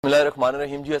بسم اللہ الرحمن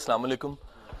الرحیم جی، السلام علیکم۔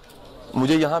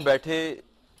 مجھے یہاں بیٹھے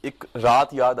ایک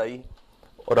رات یاد آئی،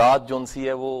 اور رات جون سی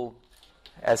ہے وہ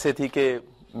ایسے تھی کہ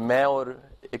میں اور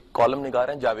ایک کالم نگار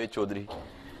ہیں جاوید چودھری،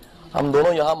 ہم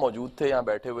دونوں یہاں موجود تھے، یہاں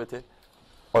بیٹھے ہوئے تھے،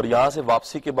 اور یہاں سے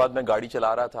واپسی کے بعد میں گاڑی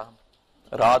چلا رہا تھا۔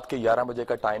 رات کے 11 بجے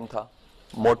کا ٹائم تھا،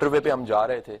 موٹر وے پہ ہم جا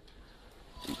رہے تھے۔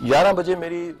 11 بجے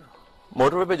میری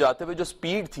موٹر وے پہ جاتے ہوئے جو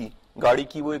سپیڈ تھی گاڑی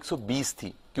کی وہ 120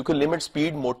 تھی، کیونکہ لمٹ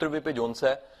سپیڈ موٹر وے پہ جون سا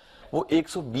ہے وہ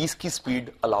 120 کی سپیڈ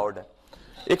الاؤڈ ہے۔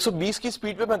 120 کی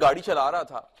سپیڈ پہ میں گاڑی چلا رہا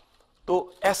تھا، تو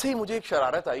ایسے ہی مجھے ایک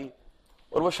شرارت آئی،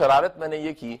 اور وہ شرارت میں نے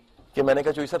یہ کی کہ میں نے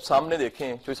کہا چوئی صاحب سامنے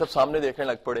دیکھیں، چوئی صاحب سامنے دیکھنے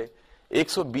لگ پڑے۔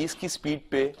 120 کی سپیڈ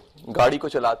پہ گاڑی کو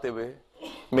چلاتے ہوئے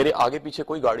میرے آگے پیچھے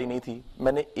کوئی گاڑی نہیں تھی،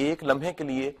 میں نے ایک لمحے کے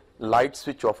لیے لائٹ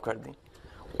سوئچ آف کر دی۔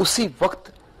 اسی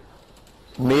وقت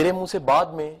میرے منہ سے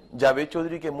بعد میں جاوید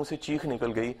چودھری کے منہ سے چیخ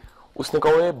نکل گئی، اس نے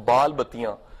کہا اے بال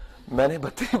بتیاں۔ میں نے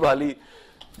بتی بالی،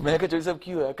 میں کہا چوئی صاحب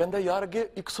کی ہویا؟ کہندا یار اگے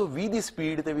 120 دی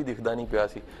سپیڈ تے بھی دکھدا نہیں پیا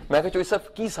سی۔ میں کہا چوئی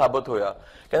صاحب کی ثابت ہویا؟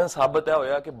 کہندا ثابت ہے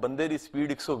ہویا کہ بندے دی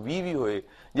سپیڈ 120 بھی ہوئے،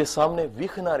 جے سامنے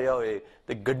وکھ نہ رہا ہوئے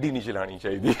تے گڈی نہیں چلانی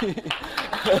چاہیے۔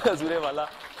 حضور والا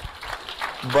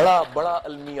بڑا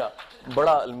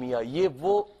المیہ، یہ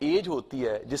وہ ایج ہوتی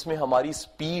ہے جس میں ہماری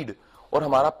سپیڈ اور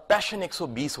ہمارا پیشن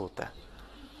 120 ہوتا ہے،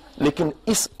 لیکن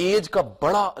اس ایج کا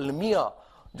بڑا المیہ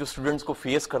جو اسٹوڈنٹس کو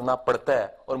فیس کرنا پڑتا ہے،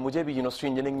 اور مجھے بھی یونیورسٹی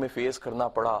انجینئرنگ میں فیس کرنا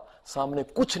پڑا، سامنے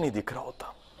کچھ نہیں دکھ رہا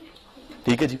ہوتا۔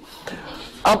 ٹھیک ہے جی،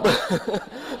 اب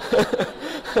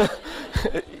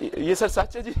یہ سر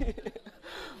سچ ہے جی۔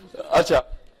 اچھا،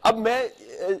 اب میں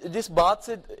جس بات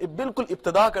سے بالکل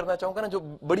ابتدا کرنا چاہوں گا نا، جو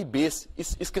بڑی بیس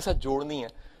اس کے ساتھ جوڑنی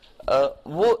ہے،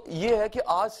 وہ یہ ہے کہ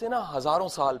آج سے نا ہزاروں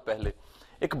سال پہلے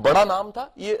ایک بڑا نام تھا۔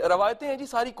 یہ روایتیں ہیں جی،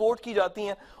 ساری کوٹ کی جاتی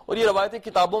ہیں، اور یہ روایتیں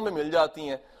کتابوں میں مل جاتی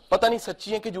ہیں، پتہ نہیں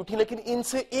سچی ہیں کہ جھوٹی، لیکن ان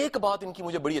سے ایک بات ان کی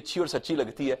مجھے بڑی اچھی اور سچی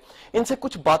لگتی ہے، ان سے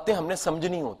کچھ باتیں ہم نے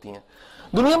سمجھنی ہوتی ہیں۔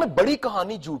 دنیا میں بڑی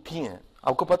کہانی جھوٹی ہیں،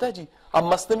 آپ کو پتہ ہے جی؟ آپ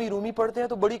مثنوی رومی پڑھتے ہیں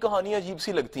تو بڑی کہانیاں عجیب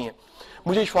سی لگتی ہیں۔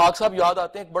 مجھے اشفاق صاحب یاد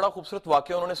آتے ہیں، ایک بڑا خوبصورت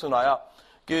واقعہ انہوں نے سنایا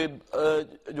کہ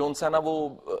جون سا نا وہ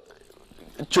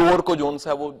چور کو جون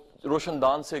سا وہ روشن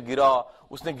دان سے گرا،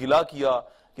 اس نے گلا کیا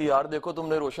کہ یار دیکھو تم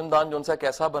نے روشن دان جون سا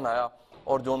کیسا بنایا،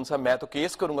 اور جون سا میں تو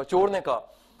کیس کروں گا، چور نے کہا۔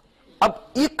 اب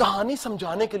یہ کہانی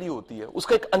سمجھانے کے لیے ہوتی ہے، اس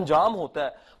کا ایک انجام ہوتا ہے،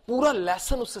 پورا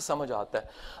لیسن اس سے سمجھ آتا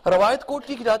ہے۔ روایت کوٹ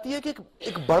کی جاتی ہے کہ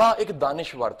ایک بڑا ایک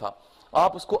دانشور تھا،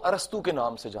 آپ اس کو ارسطو کے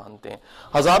نام سے جانتے ہیں،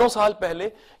 ہزاروں سال پہلے۔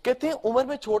 کہتے ہیں عمر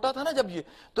میں چھوٹا تھا نا جب یہ،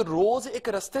 تو روز ایک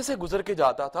رستے سے گزر کے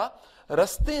جاتا تھا،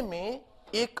 رستے میں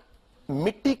ایک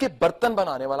مٹی کے برتن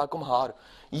بنانے والا کمہار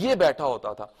یہ بیٹھا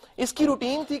ہوتا تھا۔ اس کی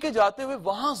روٹین تھی کہ جاتے ہوئے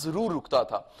وہاں ضرور رکتا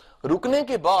تھا، رکنے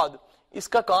کے بعد اس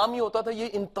کا کام یہ ہوتا تھا، یہ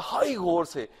انتہائی غور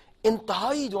سے،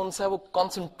 انتہائی جون سا وہ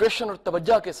کنسنٹریشن اور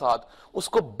توجہ کے ساتھ اس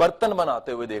کو برتن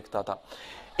بناتے ہوئے دیکھتا تھا۔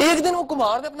 ایک دن وہ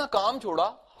کمہار نے اپنا کام چھوڑا،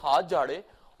 ہاتھ جاڑے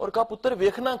اور کہا پتر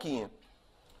ویکھنا کی ہیں؟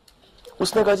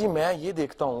 اس نے کہا جی میں یہ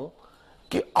دیکھتا ہوں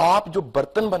کہ آپ جو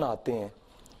برتن بناتے ہیں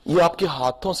یہ آپ کے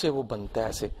ہاتھوں سے وہ بنتا ہے،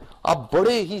 ایسے آپ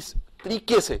بڑے ہی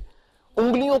طریقے سے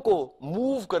انگلیوں کو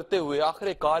موو کرتے ہوئے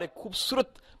آخر کار ایک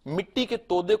خوبصورت مٹی کے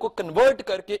تودے کو کنورٹ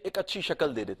کر کے ایک اچھی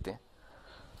شکل دے دیتے ہیں۔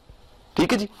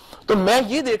 ٹھیک ہے جی، تو میں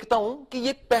یہ دیکھتا ہوں کہ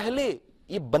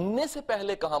یہ بننے سے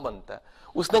پہلے کہاں بنتا ہے؟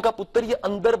 اس نے کہا پتر یہ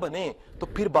اندر بنے تو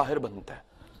پھر باہر بنتا ہے،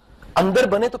 اندر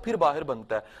بنے تو پھر باہر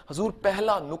بنتا ہے۔ حضور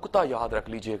پہلا نقطہ یاد رکھ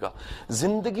لیجئے گا،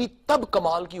 زندگی تب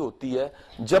کمال کی ہوتی ہے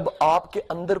جب آپ کے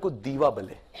اندر کو دیوا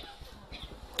بلے۔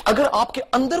 اگر آپ کے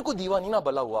اندر کو دیوا نہیں نہ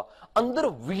بلا ہوا، اندر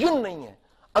ویژن نہیں ہے،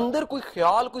 اندر کوئی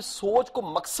خیال، کوئی سوچ،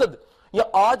 کوئی مقصد، یا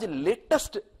آج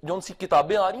لیٹسٹ جون سی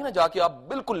کتابیں آ رہی ہیں نا، جا کے آپ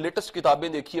بالکل لیٹسٹ کتابیں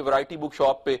دیکھیے ورائٹی بک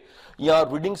شاپ پہ یا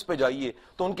ریڈنگز پہ جائیے،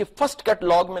 تو ان کے فرسٹ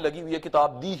کیٹلاگ میں لگی ہوئی ہے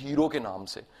کتاب دی ہیرو کے نام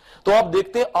سے۔ تو آپ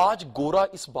دیکھتے ہیں آج گورا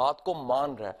اس بات کو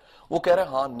مان رہا ہے، وہ کہہ رہا ہے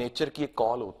ہاں نیچر کی ایک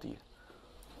کال ہوتی ہے،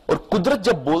 اور قدرت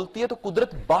جب بولتی ہے تو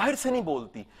قدرت باہر سے نہیں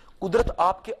بولتی، قدرت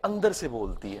آپ کے اندر سے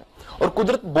بولتی ہے۔ اور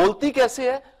قدرت بولتی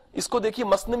کیسے ہے؟ اس کو دیکھیے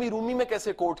مثنوی رومی میں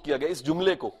کیسے کوٹ کیا گیا، اس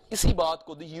جملے کو، اسی بات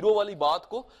کو، دی ہیرو والی بات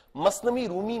کو مثنوی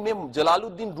رومی میں جلال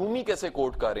الدین رومی کیسے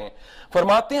کوٹ کر رہے ہیں۔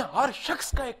 فرماتے ہیں ہر شخص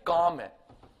کا ایک کام ہے،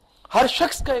 ہر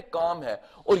شخص کا ایک کام ہے،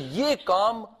 اور یہ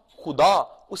کام خدا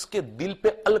اس کے دل پہ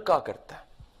القا کرتا ہے،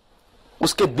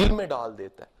 اس کے دل میں ڈال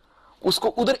دیتا ہے، اس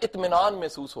کو ادھر اطمینان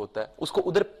محسوس ہوتا ہے، اس کو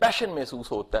ادھر پیشن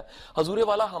محسوس ہوتا ہے۔ حضور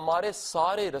والا ہمارے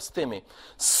سارے رستے میں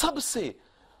سب سے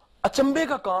اچنبے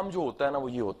کا کام جو ہوتا ہے نا،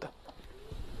 وہ یہ ہوتا ہے،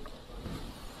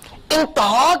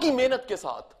 انتہا کی محنت کے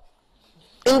ساتھ،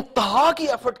 انتہا کی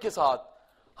ایفرٹ کے ساتھ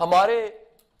ہمارے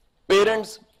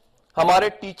پیرنٹس، ہمارے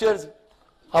ٹیچرز،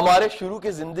 ہمارے شروع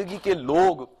کے زندگی کے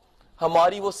لوگ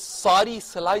ہماری وہ ساری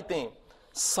صلاحیتیں،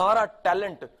 سارا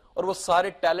ٹیلنٹ اور وہ سارے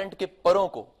ٹیلنٹ کے پروں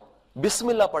کو بسم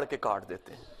اللہ پڑھ کے کاٹ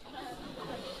دیتے ہیں۔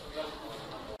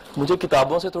 مجھے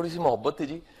کتابوں سے تھوڑی سی محبت تھی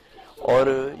جی، اور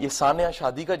یہ سانحہ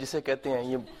شادی کا جسے کہتے ہیں،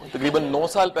 یہ تقریباً 9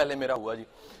 سال پہلے میرا ہوا جی،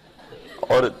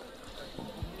 اور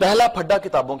پہلا پھڈا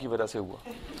کتابوں کی وجہ سے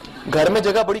ہوا. گھر میں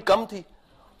جگہ بڑی کم تھی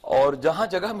اور جہاں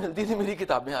جگہ ملتی تھی میری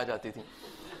کتابیں آ جاتی تھیں.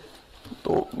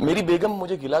 تو میری بیگم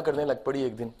مجھے گلا کرنے لگ پڑی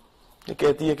ایک دن، یہ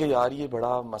کہتی ہے کہ یار یہ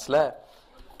بڑا مسئلہ ہے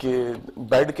کہ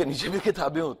بیڈ کے نیچے بھی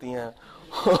کتابیں ہوتی ہیں.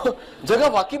 جگہ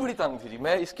واقعی بڑی تنگ تھی جی.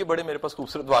 میں اس کے بڑے میرے پاس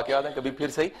خوبصورت واقعات ہیں، کبھی پھر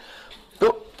صحیح.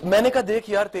 تو میں نے کہا دیکھ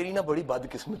یار تیری نا بڑی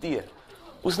بدقسمتی ہے.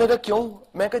 اس نے کہا کیوں؟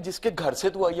 میں کہا جس کے گھر سے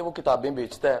تو آئی ہے وہ کتابیں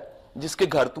بیچتا ہے، جس کے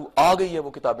گھر تو آ گئی ہے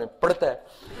وہ کتابیں پڑھتا ہے.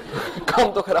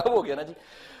 کام تو خراب ہو گیا نا جی.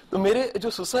 تو میرے جو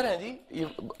سسر ہیں جی، یہ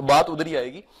بات ادھر ہی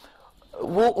آئے گی،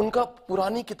 وہ ان کا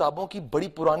پرانی کتابوں کی بڑی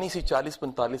پرانی سی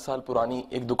 40-45 سال پرانی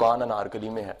ایک دکان انارکلی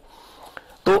میں ہے.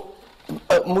 تو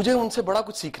مجھے ان سے بڑا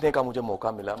کچھ سیکھنے کا مجھے موقع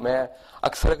ملا. میں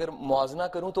اکثر اگر موازنہ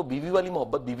کروں تو بیوی والی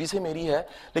محبت بیوی سے میری ہے،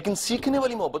 لیکن سیکھنے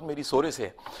والی محبت میری سورے سے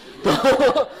ہے.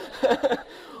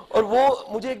 اور وہ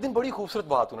مجھے ایک دن بڑی خوبصورت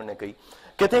بات انہوں نے کہی.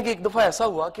 کہتے ہیں کہ ایک دفعہ ایسا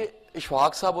ہوا کہ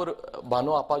اشفاق صاحب اور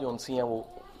بانو آپا جو انسی ہیں وہ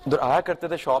ادھر آیا کرتے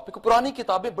تھے شاپ پہ. پرانی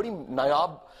کتابیں بڑی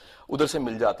نایاب ادھر سے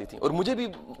مل جاتی تھیں، اور مجھے بھی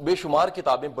بے شمار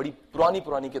کتابیں، بڑی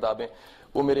پرانی کتابیں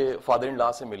وہ میرے فادر ان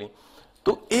لا سے ملی.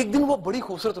 تو ایک دن وہ بڑی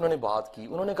خوبصورت انہوں نے بات کی.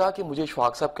 انہوں نے کہا کہ مجھے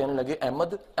اشفاق صاحب کہنے لگے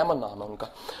احمد نام ہے ان کا،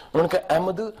 انہوں نے کہا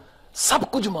احمد سب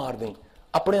کچھ مار دیں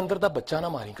اپنے اندر دا بچہ نہ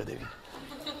ماری کدے بھی.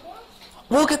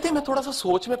 وہ کہتے ہیں میں تھوڑا سا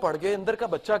سوچ میں پڑ گئے اندر کا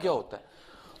بچہ کیا ہوتا ہے.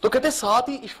 تو کہتے ہیں ساتھ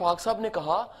ہی اشفاق صاحب نے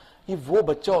کہا یہ وہ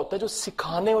بچہ ہوتا ہے جو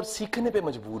سکھانے اور سیکھنے پہ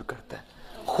مجبور کرتا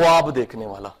ہے، خواب دیکھنے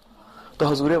والا. تو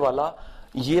حضور والا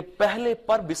یہ پہلے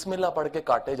پر بسم اللہ پڑھ کے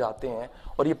کاٹے جاتے ہیں،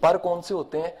 اور یہ پر کون سے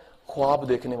ہوتے ہیں؟ خواب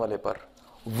دیکھنے والے پر،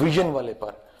 ویژن والے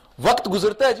پر. وقت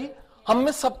گزرتا ہے جی، ہم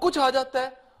میں سب کچھ آ جاتا ہے،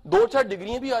 2-4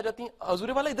 ڈگریاں بھی آ جاتی ہیں. حضور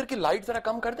والا ادھر کی لائٹ ذرا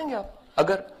کم کر دیں گے آپ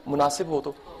اگر مناسب ہو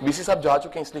تو. بی سی صاحب جا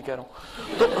چکے ہیں اس لیے کہہ رہا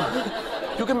ہوں. تو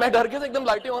کیونکہ میں ڈر گیا تھا، ایک دم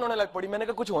لائٹیں آن ہونے لگ پڑی، میں نے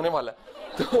کہا کچھ ہونے والا ہے،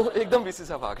 تو ایک دم بی سی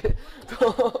صاحب آ گئے. تو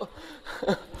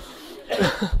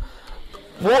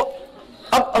وہ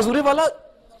اب حضور والا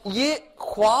یہ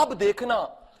خواب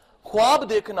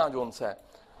دیکھنا جو ان سے ہے،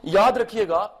 یاد رکھیے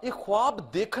گا یہ خواب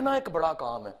دیکھنا ایک بڑا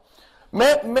کام ہے.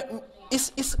 میں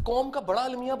اس قوم کا بڑا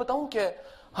المیہ بتاؤں کیا ہے؟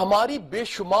 ہماری بے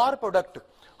شمار پروڈکٹ،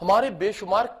 ہمارے بے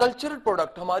شمار کلچرل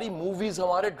پروڈکٹ، ہماری موویز،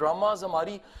 ہمارے ڈراماز،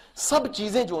 ہماری سب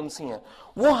چیزیں جو ان سی ہیں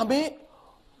وہ ہمیں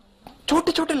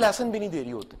چھوٹے چھوٹے لیسن بھی نہیں دے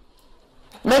رہی ہوتی.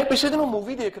 میں ایک پچھلے دن وہ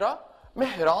مووی دیکھ رہا، میں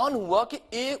حیران ہوا کہ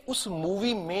اس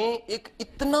مووی میں ایک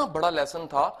اتنا بڑا لیسن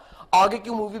تھا. آگے کی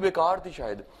مووی بیکار تھی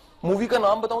شاید. مووی کا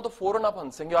نام بتاؤں تو فوراً آپ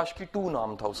ہنسیں گے، عاشقی 2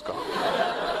 نام تھا اس کا.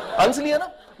 ہنس لیا نا؟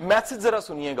 میسج ذرا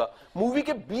سنیے گا. مووی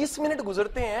کے 20 منٹ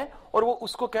گزرتے ہیں اور وہ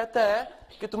اس کو کہتا ہے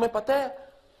کہ تمہیں پتہ ہے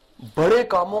بڑے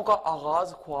کاموں کا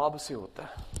آغاز خواب سے ہوتا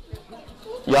ہے.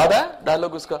 یاد ہے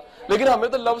ڈائلوگ اس کا؟ لیکن ہمیں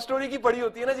تو لو سٹوری کی پڑی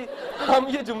ہوتی ہے نا جی، ہم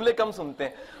یہ جملے کم سنتے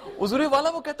ہیں. حضور والا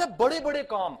وہ کہتا ہے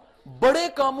بڑے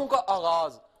کاموں کا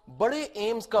آغاز، بڑے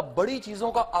ایمز کا، بڑی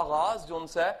چیزوں کا آغاز جو ان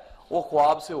سے ہے وہ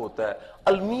خواب سے ہوتا ہے.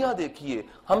 المیہ دیکھیے،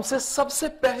 ہم سے سب سے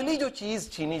پہلی جو چیز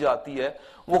چھینی جاتی ہے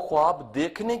وہ خواب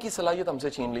دیکھنے کی صلاحیت ہم سے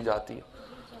چھین لی جاتی ہے.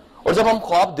 اور جب ہم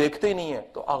خواب دیکھتے ہی نہیں ہیں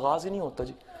تو آغاز ہی نہیں ہوتا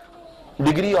جی.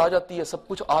 ڈگری آ جاتی ہے، سب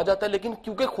کچھ آ جاتا ہے، لیکن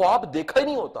کیونکہ خواب دیکھا ہی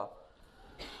نہیں ہوتا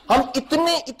ہم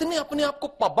اتنے اپنے آپ کو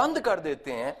پابند کر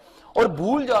دیتے ہیں اور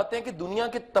بھول جاتے ہیں کہ دنیا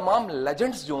کے تمام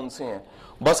لیجنڈز جو ان سے ہیں،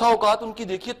 بسا اوقات ان کی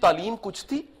دیکھیے تعلیم کچھ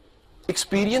تھی،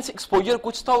 ایکسپیرینس ایکسپوجر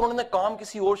کچھ تھا، اور انہوں نے کام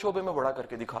کسی اور شعبے میں بڑا کر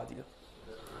کے دکھا دیا.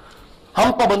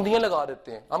 ہم پابندیاں لگا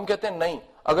دیتے ہیں، ہم کہتے ہیں نہیں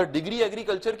اگر ڈگری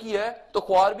ایگریکلچر کی ہے تو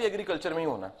خواب بھی ایگریکلچر میں ہی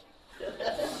ہونا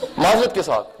ہے. معذرت کے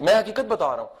ساتھ میں حقیقت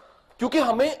بتا رہا ہوں، کیونکہ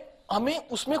ہمیں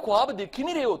اس میں خواب دیکھ ہی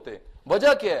نہیں رہے ہوتے.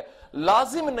 وجہ کیا ہے؟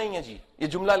 لازم نہیں ہے جی، یہ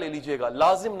جملہ لے لیجئے گا،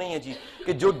 لازم نہیں ہے جی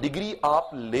کہ جو ڈگری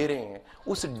آپ لے رہے ہیں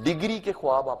اس ڈگری کے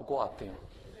خواب آپ کو آتے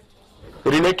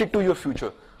ہیں ریلیٹڈ ٹو یور فیوچر.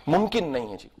 ممکن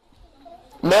نہیں ہے جی.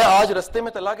 میں آج رستے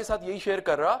میں طلحہ کے ساتھ یہی شیئر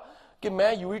کر رہا کہ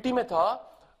میں یو ای ٹی میں تھا،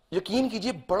 یقین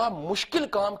کیجئے بڑا مشکل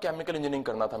کام کیمیکل انجینئرنگ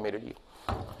کرنا تھا میرے لیے.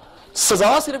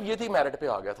 سزا صرف یہ تھی میرٹ پہ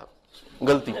آ گیا تھا.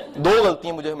 غلطی 2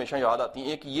 غلطیاں مجھے ہمیشہ یاد آتی ہیں،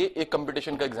 ایک یہ، ایک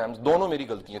کمپٹیشن کا ایگزامز، دونوں میری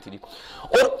غلطیاں تھی.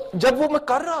 اور جب وہ میں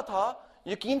کر رہا تھا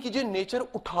یقین کیجئے نیچر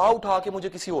اٹھا کے مجھے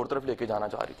کسی اور طرف لے کے جانا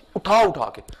چاہ رہی تھی. اٹھا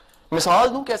کے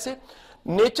مثال دوں کیسے؟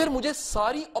 نیچر مجھے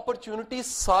ساری اپرچونٹی،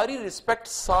 ساری رسپیکٹ،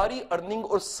 ساری ارننگ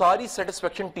اور ساری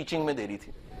سیٹسفیکشن ٹیچنگ میں دے رہی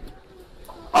تھی.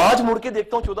 آج مڑ کے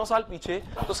دیکھتا ہوں 14 سال پیچھے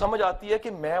تو سمجھ آتی ہے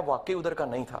کہ میں واقعی ادھر کا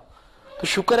نہیں تھا. تو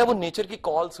شکر ہے وہ نیچر کی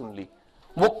کال سن لی،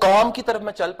 وہ کام کی طرف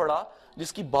میں چل پڑا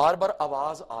جس کی بار بار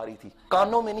آواز آ رہی تھی،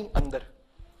 کانوں میں نہیں اندر.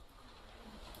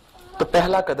 تو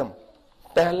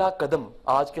پہلا قدم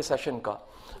آج کے سیشن کا،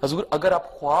 حضور اگر آپ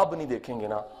خواب نہیں دیکھیں گے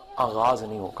نا آغاز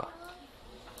نہیں ہوگا.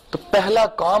 تو پہلا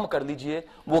کام کر لیجئے،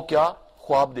 وہ کیا؟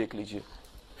 خواب دیکھ لیجئے.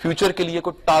 फ्यूचर के लिए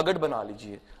कोई टारगेट बना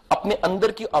लीजिए, अपने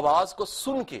अंदर की आवाज को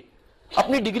सुन के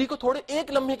अपनी डिग्री को थोड़े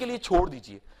एक लम्हे के लिए छोड़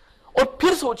दीजिए और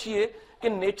फिर सोचिए कि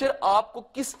नेचर आपको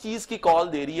किस चीज की कॉल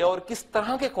दे रही है और किस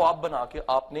तरह के ख्वाब बना के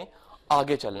आपने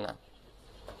आगे चलना है।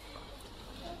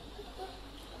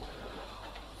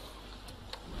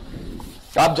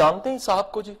 आप जानते हैं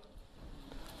साहब को जी?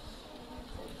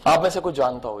 आप में से कोई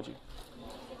जानता हो जी?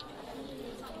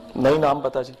 नहीं नाम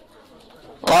पता जी?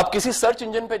 आप किसी सर्च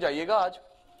इंजन पे जाइएगा, आज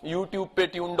यूट्यूब पे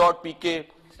tune.pk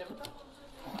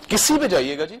किसी पे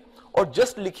जाइएगा जी और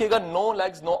जस्ट लिखिएगा नो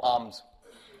लेग्स नो आर्म्स।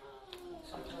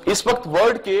 इस वक्त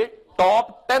वर्ल्ड के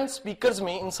टॉप 10 स्पीकर्स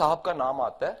में इन साहब का नाम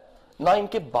आता है। ना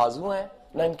इनके बाजू हैं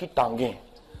ना इनकी टांगे हैं,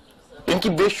 इनकी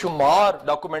बेशुमार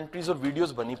डॉक्यूमेंट्रीज और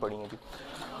वीडियोस बनी पड़ी हैं जी।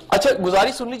 अच्छा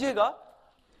गुजारिश सुन लीजिएगा,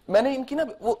 मैंने इनकी ना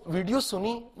वो वीडियो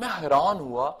सुनी, मैं हैरान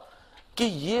हुआ कि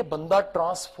ये बंदा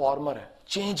ट्रांसफॉर्मर है,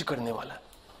 चेंज करने वाला है,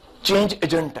 चेंज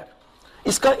एजेंट है।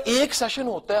 इसका एक सेशन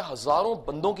होता है, हजारों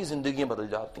बंदों की जिंदगी बदल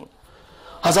जाती हैं।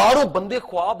 हजारों बंदे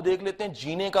ख्वाब देख लेते हैं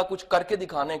जीने का, कुछ करके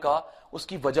दिखाने का।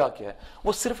 उसकी वजह क्या है?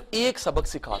 वो सिर्फ एक सबक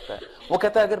सिखाता है। वो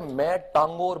कहता है अगर मैं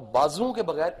टांगों और बाजुओं के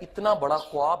बगैर इतना बड़ा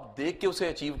ख्वाब देख के उसे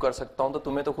अचीव कर सकता हूं तो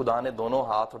तुम्हें तो खुदा ने दोनों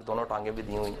हाथ और दोनों टांगे भी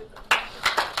दी हुई हैं।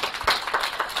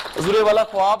 हुजूर वाला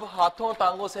ख्वाब हाथों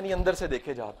टांगों से नहीं, अंदर से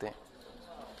देखे जाते हैं,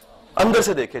 अंदर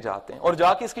से देखे जाते हैं। और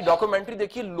जाके इसकी डॉक्यूमेंट्री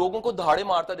देखिए, लोगों को धाड़े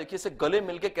मारता देखिए, इसे गले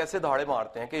मिलके कैसे धाड़े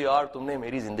मारते हैं कि यार तुमने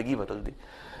मेरी जिंदगी बदल दी,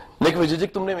 लेकिन विजय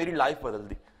तुमने मेरी लाइफ बदल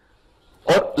दी।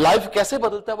 और लाइफ कैसे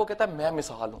बदलता है? वो कहता है मैं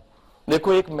मिसाल हूं,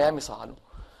 देखो एक मैं मिसाल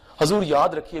हूं। हजूर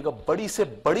याद रखिएगा, बड़ी से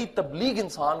बड़ी तबलीग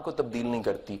इंसान को तब्दील नहीं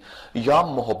करती, या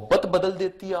मोहब्बत बदल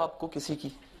देती है आपको किसी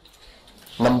की,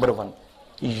 नंबर 1,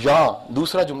 या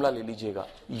दूसरा जुमला ले लीजिएगा,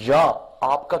 या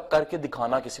आपका करके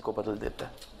दिखाना किसी को बदल देता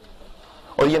है।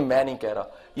 और ये मैं नहीं कह रहा,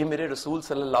 ये मेरे रसूल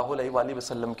सल्लल्लाहु अलैहि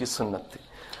वसल्लम की सुन्नत थी।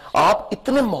 आप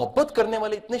इतने मोहब्बत करने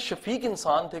वाले, इतने शफीक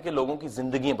इंसान थे कि लोगों की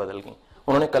जिंदगी बदल गई,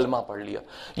 उन्होंने कलमा पढ़ लिया।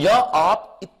 या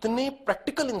आप इतने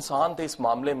प्रैक्टिकल इंसान थे इस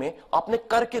मामले में, आपने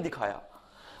करके दिखाया,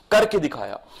 करके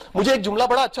दिखाया। मुझे एक जुमला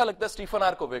बड़ा अच्छा लगता है स्टीफन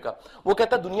आर कोवे का। वो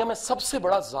कहता है दुनिया में सबसे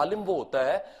बड़ा जालिम वो होता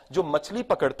है जो मछली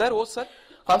पकड़ता है रोज, सर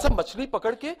खान साहब, मछली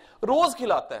पकड़ के रोज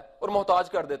खिलाता है और मोहताज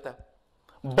कर देता है।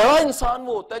 बड़ा इंसान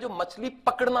वो होता है जो मछली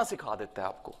पकड़ना सिखा देता है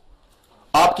आपको,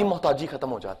 आपकी मोहताजी खत्म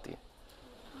हो जाती है।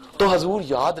 तो हजूर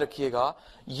याद रखिएगा,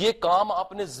 ये काम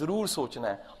आपने जरूर सोचना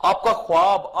है। आपका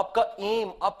ख्वाब, आपका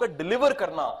एम, आपका डिलीवर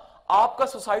करना, आपका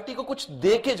सोसाइटी को कुछ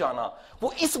दे के जाना,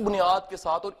 वो इस बुनियाद के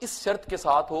साथ और इस शर्त के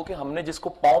साथ हो कि हमने जिसको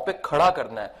पांव पे खड़ा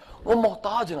करना है वो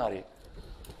मोहताज ना रहे,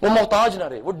 वो मोहताज ना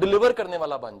रहे, वो डिलीवर करने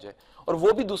वाला बन जाए और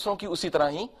वो भी दूसरों की उसी तरह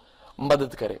ही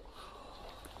मदद करे।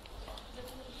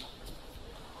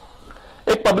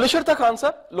 एक पब्लिशर था खान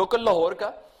साहब, लोकल लाहौर का,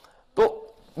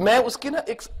 तो मैं उसके ना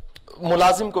एक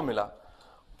मुलाजिम को मिला।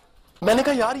 मैंने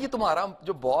कहा यार ये तुम्हारा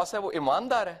जो बॉस है वो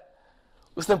ईमानदार है?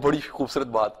 उसने बड़ी खूबसूरत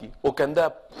बात की, वो कहता है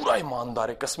पूरा ईमानदार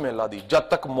है, कसम अल्लाह दी, जब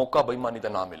तक मौका बेईमानी तो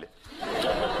ना मिले।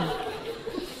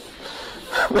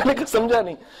 मैंने कहा समझा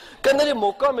नहीं। कहता ये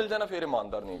मौका मिल जाए ना फिर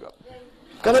ईमानदार नहीं का,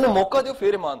 कहता ना मौका दो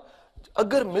फिर ईमान,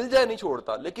 अगर मिल जाए नहीं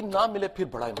छोड़ता, लेकिन ना मिले फिर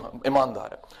बड़ा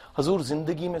ईमानदार है। हजूर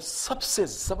जिंदगी में सबसे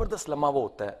जबरदस्त लम्हा वो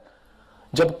होता है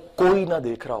जब कोई ना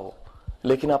देख रहा हो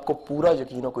लेकिन आपको पूरा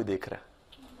यकीन हो कोई देख रहा है।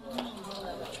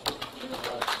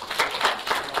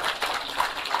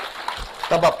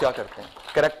 तब आप क्या करते हैं?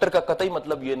 कैरेक्टर का कतई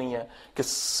मतलब ये नहीं है कि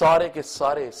सारे के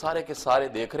सारे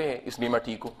देख रहे हैं इसलिए मैं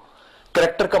ठीक हूं।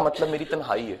 कैरेक्टर का मतलब मेरी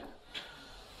तन्हाई है।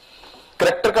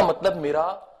 कैरेक्टर का मतलब मेरा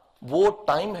वो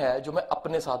टाइम है जो मैं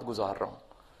अपने साथ गुजार रहा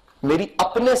हूं। मेरी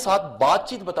अपने साथ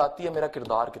बातचीत बताती है मेरा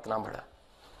किरदार कितना बड़ा है।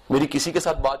 मेरी किसी के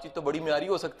साथ बातचीत तो बड़ी म्यारी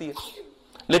हो सकती है,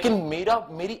 लेकिन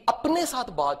मेरी अपने साथ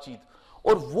बातचीत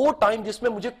और वो टाइम जिसमें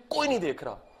मुझे कोई नहीं देख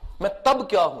रहा, मैं तब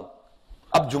क्या हूं।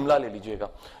 अब जुमला ले लीजिएगा,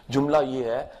 जुमला ये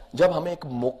है जब हमें एक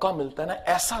मौका मिलता है ना,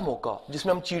 ऐसा मौका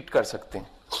जिसमें हम चीट कर सकते हैं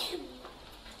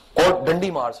और डंडी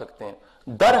मार सकते हैं।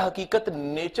 दर हकीकत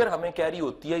नेचर हमें कह रही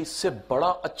होती है इससे बड़ा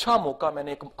अच्छा मौका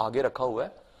मैंने एक आगे रखा हुआ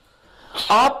है,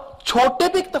 आप छोटे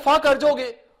पे इक्तफा कर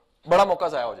जाओगे, बड़ा मौका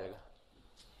जाया हो जाएगा।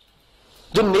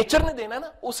 जो नेचर ने देना है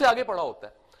ना उससे आगे पड़ा होता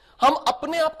है। हम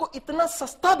अपने आप को इतना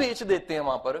सस्ता बेच देते हैं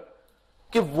वहां पर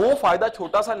कि वो फायदा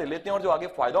छोटा सा ले लेते हैं और जो आगे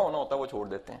फायदा होना होता है वो छोड़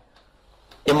देते हैं।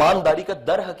 ईमानदारी का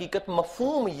दर हकीकत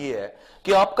मफहूम ये है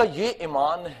कि आपका ये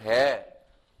ईमान है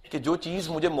कि जो चीज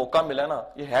मुझे मौका मिला ना,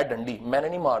 ये है डंडी, मैंने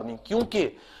नहीं मारनी,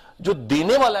 क्योंकि जो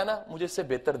देने वाला है ना मुझे इससे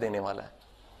बेहतर देने वाला है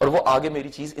और वो आगे मेरी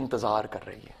चीज इंतजार कर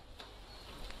रही है।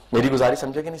 मेरी गुजारिश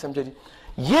समझे कि नहीं समझे जी?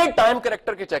 ये टाइम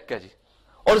कैरेक्टर के चेक है जी।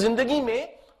 और जिंदगी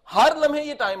में हर लम्हे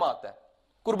ये टाइम आता है।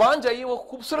 कुर्बान जाइए, वो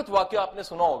खूबसूरत वाकया आपने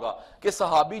सुना होगा कि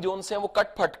सहाबी जो उनसे वो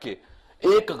कट फट के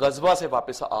एक गजबा से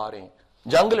वापस आ रहे हैं,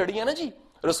 जंग लड़ी है ना जी,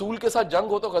 رسول کے ساتھ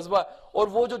جنگ ہو تو غزوہ, اور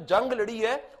وہ جو جنگ لڑی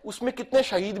ہے اس میں کتنے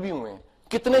شہید بھی ہوئے ہیں,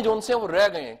 کتنے جو ان سے وہ رہ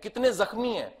گئے ہیں, کتنے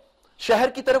زخمی ہیں, شہر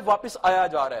کی طرف واپس آیا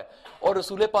جا رہا ہے, اور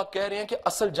رسول پاک کہہ رہے ہیں کہ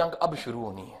اصل جنگ اب شروع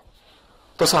ہونی ہے.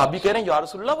 تو صحابی کہہ رہے ہیں یا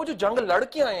رسول اللہ وہ جو جنگ لڑ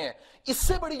کے آئے ہیں اس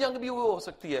سے بڑی جنگ بھی وہ ہو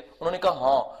سکتی ہے؟ انہوں نے کہا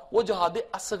ہاں, وہ جہاد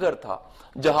اصغر تھا,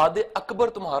 جہاد اکبر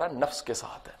تمہارا نفس کے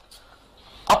ساتھ ہے,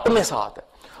 اپنے ساتھ ہے.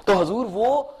 تو حضور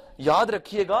وہ یاد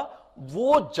رکھیے گا,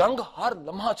 وہ جنگ ہر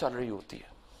لمحہ چل رہی ہوتی ہے,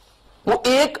 وہ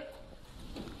ایک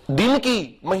دن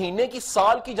کی, مہینے کی,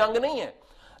 سال کی جنگ نہیں ہے,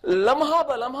 لمحہ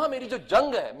بلمحہ میری جو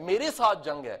جنگ ہے, میرے ساتھ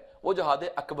جنگ ہے, وہ جہاد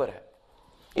اکبر ہے.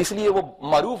 اس لیے وہ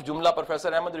معروف جملہ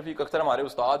پروفیسر احمد رفیق اختر ہمارے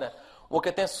استاد ہیں, وہ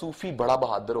کہتے ہیں صوفی بڑا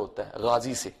بہادر ہوتا ہے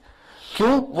غازی سے,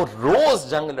 کیوں؟ وہ روز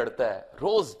جنگ لڑتا ہے,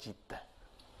 روز جیتتا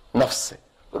ہے نفس سے,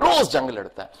 روز جنگ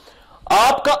لڑتا ہے.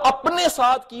 آپ کا اپنے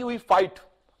ساتھ کی ہوئی فائٹ,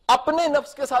 اپنے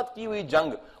نفس کے ساتھ کی ہوئی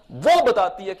جنگ, وہ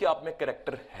بتاتی ہے کہ آپ میں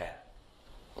کریکٹر ہے,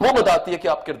 وہ بتاتی ہے کہ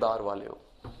آپ کردار والے ہو.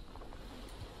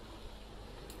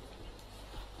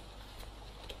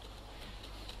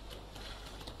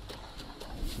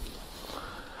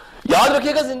 یاد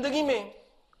رکھیے گا زندگی میں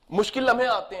مشکل لمحے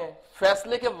آتے ہیں,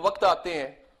 فیصلے کے وقت آتے ہیں,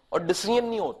 اور ڈیسیژن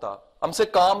نہیں ہوتا, ہم سے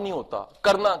کام نہیں ہوتا,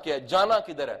 کرنا کیا ہے, جانا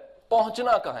کدھر ہے,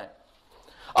 پہنچنا کہاں ہے.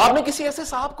 آپ نے کسی ایسے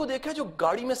صاحب کو دیکھا جو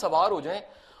گاڑی میں سوار ہو جائیں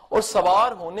اور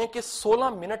سوار ہونے کے 16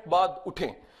 منٹ بعد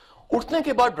اٹھیں, اٹھنے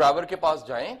کے بعد ڈرائیور کے پاس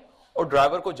جائیں اور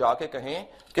ڈرائیور کو جا کے کہیں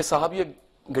کہ صاحب یہ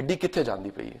گڈی کتنے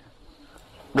جاندی پئی ہے.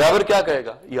 ڈرائیور کیا کہے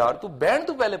گا؟ یار تو بینڈ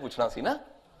تو پہلے پوچھنا سی نا,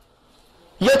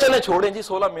 یا چلے چھوڑیں جی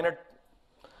 16 منٹ,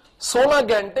 16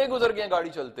 گھنٹے گزر گئے گاڑی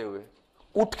چلتے ہوئے,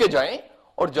 اٹھ کے جائیں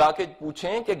اور جا کے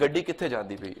پوچھیں کہ گڈی کتنے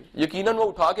جاندی پئی ہے. یقیناً وہ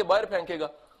اٹھا کے باہر پھینکے گا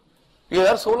کہ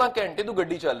یار 16 گھنٹے تو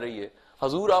گڈی چل رہی ہے.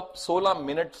 حضور آپ 16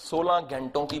 منٹ 16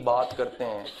 گھنٹوں کی بات کرتے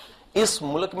ہیں. اس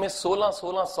ملک میں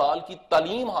 16 سال کی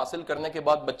تعلیم حاصل کرنے کے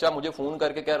بعد بچہ مجھے فون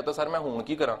کر کے کہہ رہا تھا سر میں ہون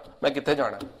کی کراں, میں کتنے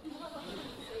جانا.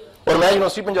 اور میں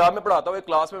یونیورسٹی پنجاب میں پڑھاتا ہوں, ایک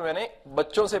کلاس میں نے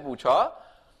بچوں سے پوچھا,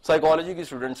 سائیکالوجی کی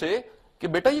اسٹوڈنٹ سے, کہ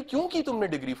بیٹا یہ کیوں کی تم نے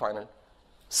ڈگری فائنل؟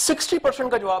 60%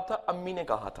 کا جواب تھا امی نے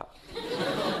کہا تھا.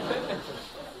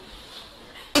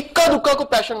 اکا دکا کو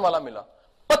پیشن والا ملا,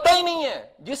 پتہ ہی نہیں ہے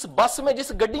جس بس میں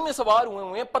جس گڈی میں سوار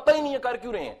ہوئے ہیں پتہ ہی نہیں ہے کر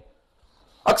کیوں رہے ہیں.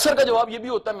 اکثر کا جواب یہ بھی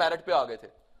ہوتا ہے میرٹ پہ آ گئے تھے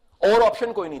اور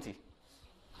آپشن کوئی نہیں تھی,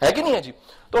 ہے کہ نہیں ہے جی.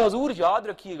 تو حضور یاد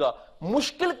رکھیے گا,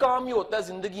 مشکل کام یہ ہوتا ہے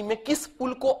زندگی میں کس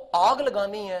پل کو آگ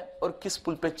لگانی ہے اور کس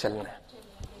پل پہ چلنا ہے.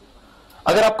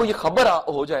 اگر آپ کو یہ خبر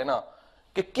ہو جائے نا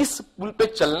کہ کس پل پہ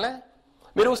چلنا ہے,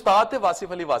 میرے استاد تھے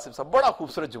واصف علی واصف صاحب, بڑا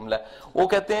خوبصورت جملہ ہے, وہ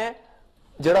کہتے ہیں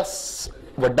جڑا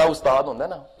وڈا استاد ہوندا ہے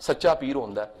نا, سچا پیر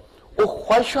ہوندا ہے, وہ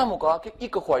خواہشاں مکا کے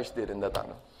ایک خواہش دے دیندا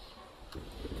تانوں.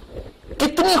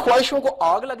 کتنی خواہشوں کو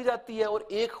آگ لگ جاتی ہے اور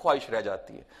ایک خواہش رہ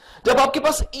جاتی ہے. جب آپ کے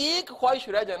پاس ایک خواہش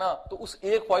رہ جائے نا تو اس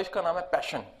ایک خواہش کا نام ہے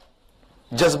پیشن,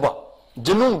 جذبہ,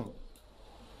 جنون.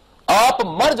 آپ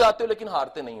مر جاتے ہو لیکن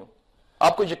ہارتے نہیں ہو.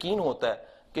 آپ کو یقین ہوتا ہے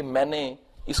کہ میں نے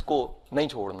اس کو نہیں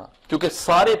چھوڑنا, کیونکہ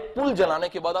سارے پل جلانے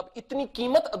کے بعد آپ اتنی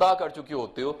قیمت ادا کر چکے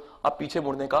ہوتے ہو, آپ پیچھے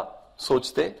مڑنے کا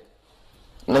سوچتے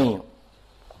نہیں ہو.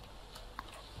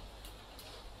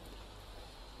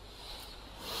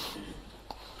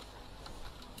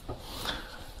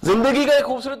 زندگی کا ایک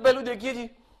خوبصورت پہلو دیکھیے جی,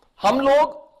 ہم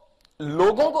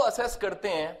لوگوں کو اسیس کرتے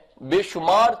ہیں, بے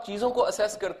شمار چیزوں کو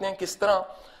اسیس کرتے ہیں. کس طرح؟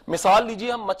 مثال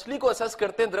لیجیے, ہم مچھلی کو اسیس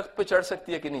کرتے ہیں درخت پہ چڑھ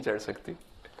سکتی ہے کہ نہیں چڑھ سکتی.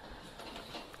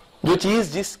 جو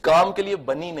چیز جس کام کے لیے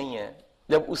بنی نہیں ہے,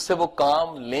 جب اس سے وہ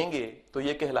کام لیں گے تو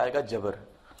یہ کہلائے گا جبر,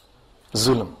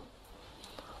 ظلم.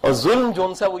 اور ظلم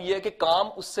جو سا وہ یہ ہے کہ کام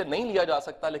اس سے نہیں لیا جا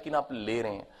سکتا لیکن آپ لے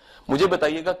رہے ہیں. مجھے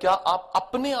بتائیے گا, کیا آپ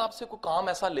اپنے آپ سے کوئی کام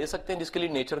ایسا لے سکتے ہیں جس کے لیے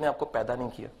نیچر نے آپ کو پیدا نہیں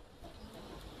کیا؟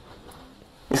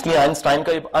 اس لیے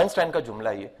آئنسٹائن کا جملہ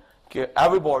یہ کہ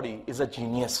every body is a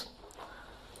genius,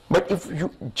 but if you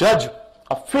جج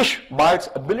a fish by it's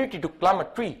ability to climb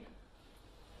a tree,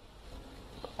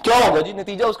 کیا ہوگا جی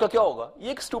نتیجہ اس کا کیا ہوگا؟ یہ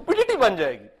ایک اسٹوپڈیٹی بن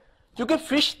جائے گی, کیونکہ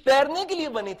فش تیرنے کے لیے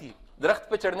بنی تھی, درخت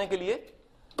پہ چڑھنے کے لیے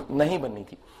نہیں بنی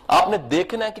تھی. آپ نے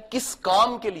دیکھنا ہے کہ کس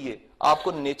کام کے لیے آپ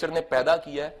کو نیچر نے پیدا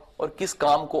کیا ہے اور کس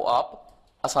کام کو آپ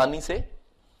آسانی سے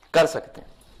کر سکتے ہیں.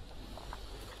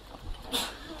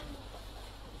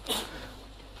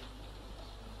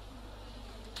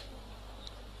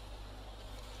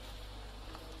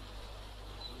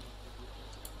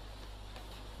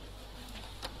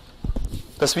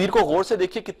 تصویر کو غور سے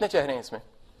دیکھیے, کتنے چہرے ہیں اس میں.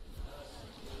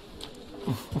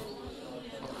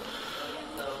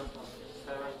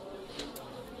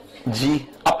 جی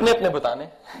اپنے اپنے بتانے.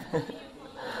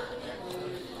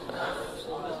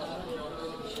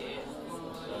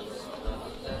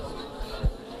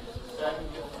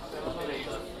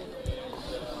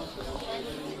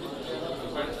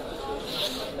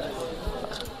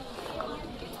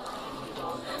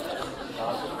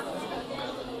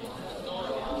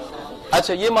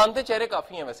 اچھا یہ مانتے چہرے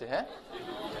کافی ہیں ویسے ہیں؟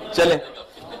 چلیں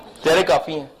چہرے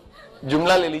کافی ہیں.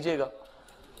 جملہ لے لیجئے گا,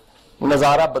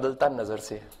 نظارہ بدلتا نظر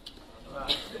سے.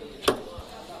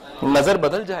 نظر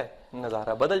بدل جائے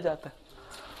نظارہ بدل جاتا ہے.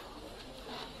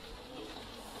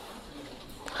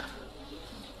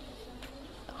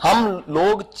 ہم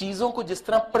لوگ چیزوں کو جس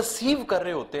طرح پرسیو کر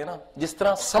رہے ہوتے ہیں نا, جس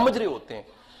طرح سمجھ رہے ہوتے ہیں,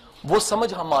 وہ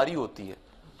سمجھ ہماری ہوتی ہے.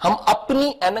 ہم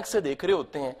اپنی اینک سے دیکھ رہے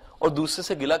ہوتے ہیں اور دوسرے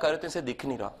سے گلا کر رہے ہوتے ہیں, اسے دکھ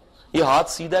نہیں رہا, یہ ہاتھ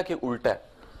سیدھا ہے کہ الٹا ہے.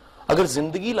 اگر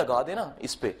زندگی لگا دے نا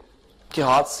اس پہ کہ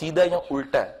ہاتھ سیدھا ہے یا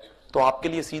الٹا ہے, تو آپ کے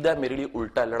لیے سیدھا ہے, میرے لیے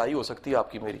الٹا ہے, لڑائی ہو سکتی ہے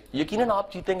آپ کی میری. یقیناً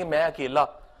آپ جیتیں گے, میں اکیلا,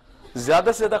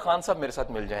 زیادہ سے زیادہ خان صاحب میرے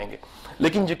ساتھ مل جائیں گے,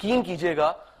 لیکن یقین کیجئے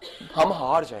گا ہم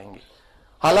ہار جائیں گے.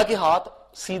 حالانکہ ہاتھ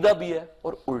سیدھا بھی ہے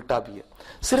اور الٹا بھی ہے,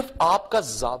 صرف آپ کا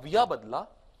زاویہ بدلا,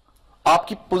 آپ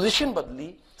کی پوزیشن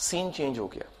بدلی, سین چینج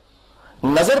ہو گیا.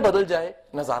 نظر بدل جائے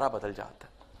نظارہ بدل جاتا ہے.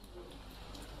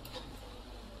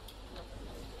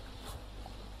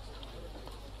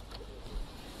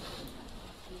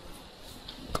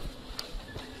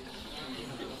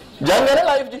 جان گئے نا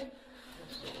لائف جی.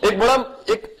 ایک بڑا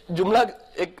ایک جملہ,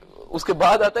 ایک اس کے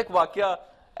بعد آتا ہے ایک واقعہ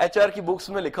ایچ آر کی بکس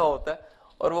میں لکھا ہوتا ہے,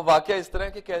 اور وہ واقعہ اس طرح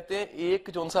کہ کہتے ہیں ایک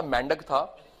جو ان سا مینڈک تھا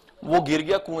وہ گر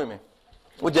گیا کنویں میں.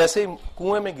 وہ جیسے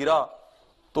کنویں میں گرا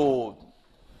تو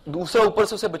دوسرا اوپر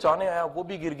سے اسے بچانے آیا, وہ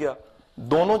بھی گر گیا.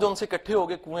 دونوں جو ان سے اکٹھے ہو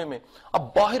گئے کنویں میں.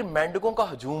 اب باہر مینڈکوں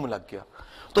کا ہجوم لگ گیا,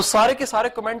 تو سارے کے سارے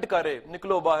کمنٹ کر رہے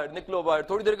نکلو باہر نکلو باہر.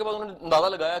 تھوڑی دیر کے بعد انہوں نے اندازہ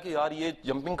لگایا کہ یار یہ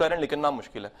جمپنگ کر رہے ہیں لیکن نہ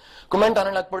مشکل ہے. کمنٹ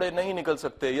آنے لگ پڑے, نہیں نکل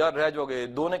سکتے یار, رہ جاؤ گے.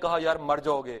 2 نے کہا یار مر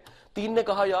جاؤ گے. 3 نے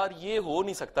کہا یار یہ ہو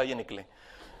نہیں سکتا, یہ نکلیں.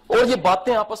 اور یہ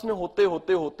باتیں آپس میں ہوتے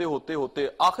ہوتے ہوتے ہوتے ہوتے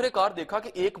آخر کار دیکھا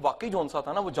کہ ایک واقعی جو انسا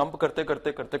تھا نا, وہ جمپ کرتے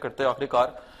کرتے کرتے کرتے آخر کار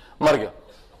مر گیا.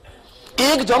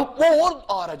 ایک جمپ وہ اور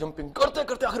آ رہا ہے, جمپنگ کرتے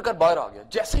کرتے آخر کار باہر آ گیا.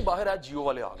 جیسے ہی باہر آیا جیو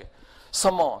والے آ گئے,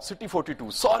 سما سٹی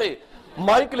 42 سارے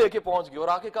مائک لے کے پہنچ گئے, اور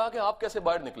آ کے کہا کہ آپ کیسے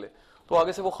باہر نکلے. تو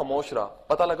آگے سے وہ خاموش رہا,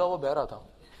 پتہ لگا وہ بہہ رہا تھا.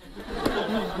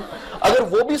 اگر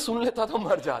وہ بھی سن لیتا تو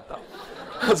مر جاتا.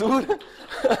 حضور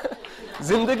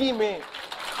زندگی میں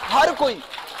ہر کوئی,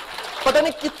 پتہ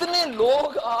نہیں کتنے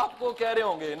لوگ آپ کو کہہ رہے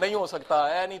ہوں گے نہیں ہو سکتا,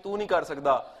 اے نہیں تو نہیں کر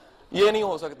سکتا, یہ نہیں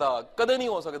ہو سکتا, کدے نہیں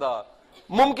ہو سکتا,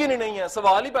 ممکن ہی نہیں ہے,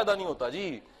 سوال ہی پیدا نہیں ہوتا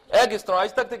جی, اے کس طرح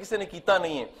آج تک تو کسی نے کیتا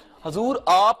نہیں ہے. حضور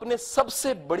آپ نے سب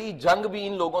سے بڑی جنگ بھی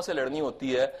ان لوگوں سے لڑنی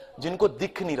ہوتی ہے جن کو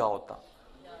دکھ نہیں رہا ہوتا,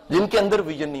 جن کے اندر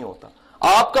ویژن نہیں ہوتا.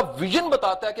 آپ کا ویژن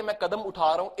بتاتا ہے کہ میں قدم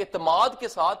اٹھا رہا ہوں اعتماد کے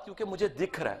ساتھ, کیونکہ مجھے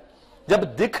دکھ رہا ہے. جب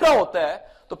دکھ رہا ہوتا ہے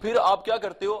تو پھر آپ کیا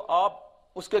کرتے ہو, آپ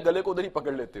اس کے گلے کو ادھر ہی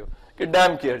پکڑ لیتے ہو کہ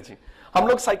ڈیم کیئر جی. ہم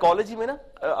لوگ سائیکالوجی میں نا,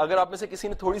 اگر آپ میں سے کسی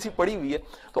نے تھوڑی سی پڑھی ہوئی ہے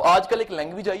تو آج کل ایک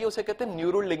لینگویج آئی ہے, اسے کہتے ہیں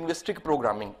نیورو لنگوسٹک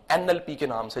پروگرامنگ, NLP کے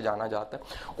نام سے جانا جاتا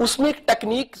ہے. اس میں ایک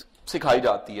ٹیکنیک سکھائی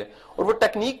جاتی ہے, اور وہ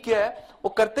ٹیکنیک کیا ہے, وہ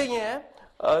کرتے یہ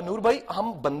ہیں نور بھائی,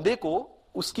 ہم بندے کو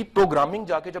اس کی پروگرامنگ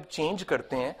جا کے جب چینج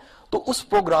کرتے ہیں تو اس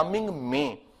پروگرامنگ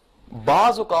میں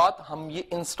بعض اوقات ہم یہ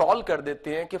انسٹال کر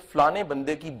دیتے ہیں کہ فلانے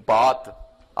بندے کی بات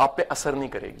آپ پہ اثر نہیں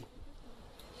کرے گی.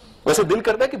 ویسے دل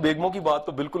کرتا ہے کہ بیگموں کی بات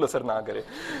تو بالکل اثر نہ کرے,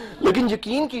 لیکن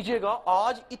یقین کیجئے گا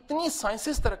آج اتنی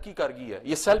سائنسز ترقی کر گئی ہے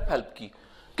یہ سیلف ہیلپ کی,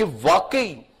 کہ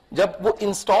واقعی جب وہ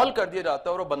انسٹال کر دیا جاتا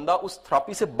ہے اور وہ بندہ اس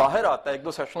تھراپی سے باہر آتا ہے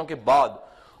 1-2 سیشنوں کے بعد,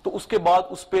 تو اس کے بعد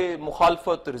اس پہ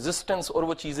مخالفت, ریزسٹنس اور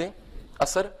وہ چیزیں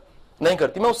اثر نہیں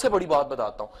کرتی. میں اس سے بڑی بات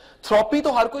بتاتا ہوں, تھراپی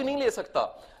تو ہر کوئی نہیں لے سکتا,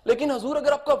 لیکن حضور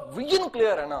اگر آپ کا ویژن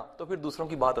کلیئر ہے نا تو پھر دوسروں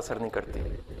کی بات اثر نہیں کرتی.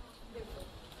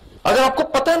 اگر آپ کو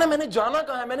پتا ہے نا میں نے جانا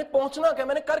کہاں ہے, میں نے پہنچنا کہاں ہے,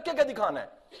 میں نے کر کے کیا دکھانا ہے,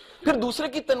 پھر دوسرے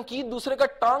کی تنقید, دوسرے کا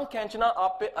ٹانگ کھینچنا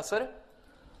آپ پہ اثر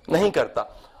نہیں کرتا.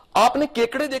 آپ نے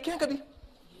کیکڑے دیکھے ہیں کبھی؟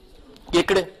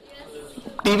 کیکڑے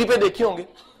ٹی وی پہ دیکھے ہوں گے,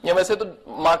 یا ویسے تو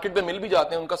مارکیٹ پہ مل بھی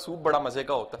جاتے ہیں, ان کا سوپ بڑا مزے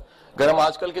کا ہوتا ہے, گرم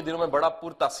آج کل کے دنوں میں بڑا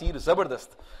پر تاثیر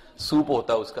زبردست سوپ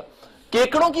ہوتا ہے اس کا.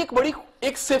 کیکڑوں کی ایک بڑی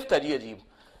ایک صفت ہے جی عجیب,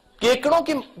 کیکڑوں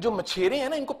کے جو مچھیرے ہیں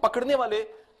نا, ان کو پکڑنے والے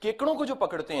کیکڑوں کو جو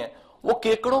پکڑتے ہیں, وہ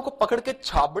کیکڑوں کو پکڑ کے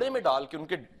چھابڑے میں ڈال کے, ان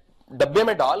کے ڈبے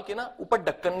میں ڈال کے نا اوپر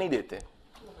ڈکن نہیں دیتے.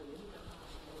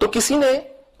 تو کسی نے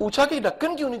پوچھا کہ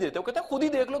ڈکن کیوں نہیں دیتے, وہ کہتے ہیں خود ہی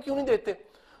دیکھ لو کیوں نہیں دیتے.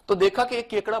 تو دیکھا کہ ایک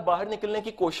کیکڑا باہر نکلنے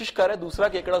کی کوشش کر رہا ہے, دوسرا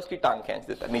کیکڑا اس کی ٹانگ کھینچ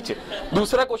دیتا ہے نیچے,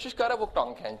 دوسرا کوشش کر رہا ہے وہ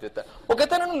ٹانگ کھینچ دیتا ہے. وہ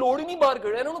کہتا ہے انہوں نے لوڑ ہی نہیں باہر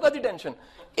گڑا, انہوں نے کہا ٹینشن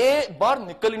اے باہر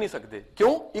نکل ہی نہیں سکتے,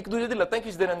 کیوں, ایک دوسرے دی لتیں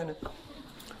کھینچ دے رہے ہیں.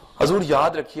 حضور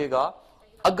یاد رکھیے گا,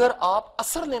 اگر آپ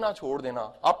اثر لینا چھوڑ دینا,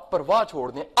 آپ پرواہ چھوڑ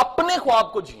دیں, اپنے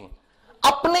خواب کو جئیں,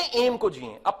 اپنے ایم کو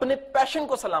جئیں, اپنے پیشن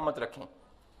کو سلامت رکھیں.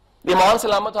 ایمان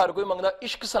سلامت ہر کوئی منگنا,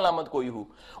 عشق سلامت کوئی ہو.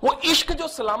 وہ عشق جو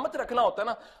سلامت رکھنا ہوتا ہے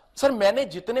نا سر, میں نے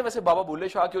جتنے ویسے بابا بولے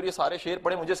شاہ کے اور یہ سارے شعر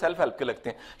پڑھے, مجھے سیلف ہیلپ کے لگتے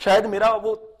ہیں, شاید میرا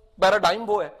وہ پیراڈائم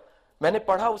وہ ہے, میں نے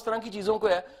پڑھا اس طرح کی چیزوں کو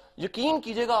ہے. یقین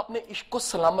کیجئے گا آپ نے عشق کو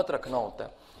سلامت رکھنا ہوتا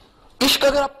ہے. عشق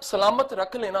اگر آپ سلامت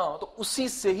رکھ لینا تو اسی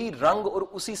سے ہی رنگ اور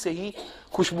اسی سے ہی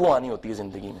خوشبو آنی ہوتی ہے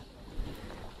زندگی میں.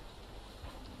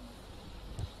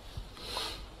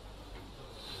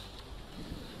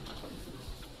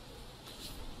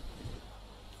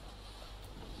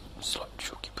 سلائڈ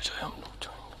شو کی بجائے ہم لوگ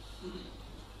جائیں گے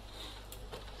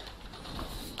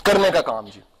کرنے کا کام.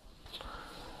 جی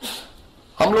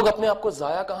ہم لوگ اپنے آپ کو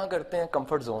ضائع کہاں کرتے ہیں؟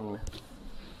 کمفرٹ زون میں.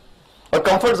 اور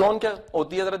کمفرٹ زون کیا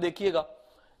ہوتی ہے ذرا دیکھیے گا.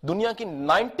 دنیا کی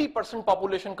 90%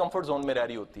 پاپولیشن کمفرٹ زون میں رہ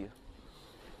رہی ہوتی ہے.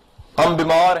 ہم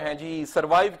بیمار ہیں جی،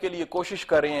 سروائیو کے لیے کوشش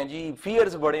کر رہے ہیں جی،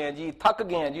 فیئرز بڑے ہیں جی، تھک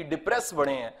گئے ہیں جی، ڈپریس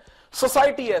بڑے ہیں،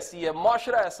 سوسائٹی ایسی ہے،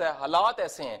 معاشرہ ایسا ہے، حالات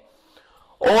ایسے ہیں،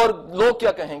 اور لوگ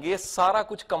کیا کہیں گے؟ یہ سارا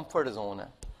کچھ کمفرٹ زون ہے.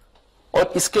 اور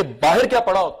اس کے باہر کیا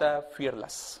پڑا ہوتا ہے؟ فیئر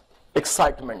لیس،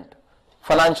 excitement,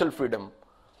 financial freedom,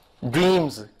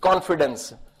 dreams,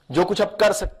 confidence, جو کچھ آپ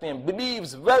کر سکتے ہیں،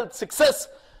 بلیوز، ویلتھ، سکسیس،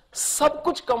 سب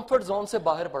کچھ کمفرٹ زون سے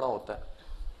باہر پڑا ہوتا ہے.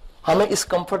 ہمیں اس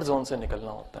کمفرٹ زون سے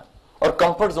نکلنا ہوتا ہے. اور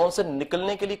کمفرٹ زون سے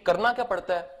نکلنے کے لیے کرنا کیا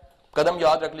پڑتا ہے؟ قدم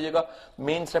یاد رکھ لیجئے گا.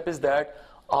 مین اسٹیپ از دیٹ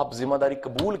آپ ذمہ داری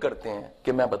قبول کرتے ہیں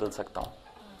کہ میں بدل سکتا ہوں.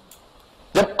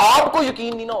 جب آپ کو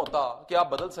یقین نہیں نہ ہوتا کہ آپ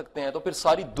بدل سکتے ہیں تو پھر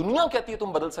ساری دنیا کہتی ہے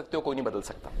تم بدل سکتے ہو، کوئی نہیں بدل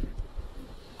سکتا،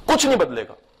 کچھ نہیں بدلے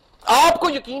گا. آپ کو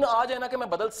یقین آ جائے نا کہ میں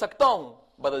بدل سکتا ہوں،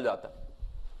 بدل جاتا ہے،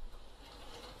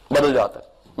 بدل جاتا ہے.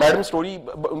 میڈم سٹوری،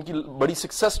 ان کی بڑی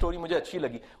سکسس سٹوری مجھے اچھی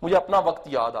لگی. مجھے اپنا وقت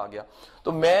یاد آ گیا.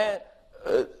 تو میں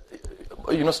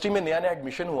یونیورسٹی میں نیا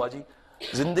ایڈمیشن ہوا جی.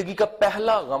 زندگی کا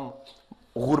پہلا غم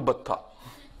غربت تھا.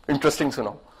 انٹرسٹنگ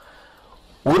سنو.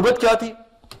 غربت کیا تھی؟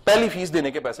 پہلی فیس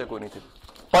دینے کے پیسے کوئی نہیں تھے.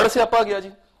 پڑھ سے اپا گیا جی،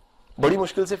 بڑی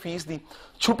مشکل سے فیس دی.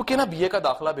 چھپ کے نا BA کا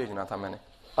داخلہ بھیجنا تھا میں نے.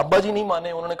 ابا جی نہیں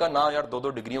مانے، انہوں نے کہا نا یار 2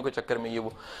 ڈگریوں کے چکر میں یہ وہ.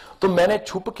 تو میں نے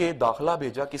چھپ کے داخلہ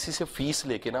بھیجا کسی سے فیس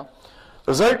لے کے نا.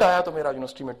 رزلٹ آیا تو میرا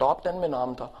یونیورسٹی میں ٹاپ 10 میں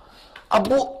نام تھا.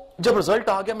 اب وہ جب رزلٹ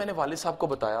آ گیا میں نے والد صاحب کو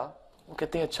بتایا. وہ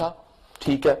کہتے ہیں اچھا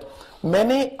ٹھیک ہے. میں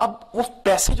نے اب وہ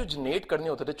پیسے جو جنریٹ کرنے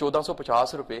ہوتے تھے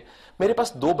 1450 روپے، میرے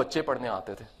پاس 2 بچے پڑھنے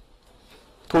آتے تھے،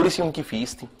 تھوڑی سی ان کی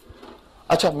فیس تھی.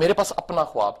 اچھا میرے پاس اپنا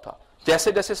خواب تھا.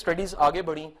 جیسے جیسے سٹڈیز آگے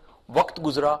بڑھی، وقت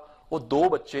گزرا، وہ 2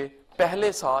 بچے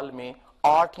پہلے سال میں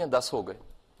 8 یا 10 ہو گئے.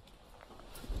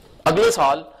 اگلے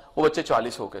سال وہ بچے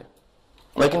 40 ہو گئے.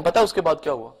 لیکن پتہ اس کے بعد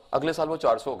کیا ہوا؟ اگلے سال وہ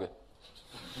 400 ہو گئے.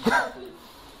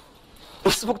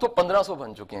 اس وقت وہ 1500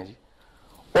 بن چکے ہیں جی.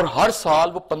 اور ہر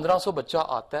سال وہ 1500 بچہ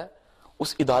آتا ہے،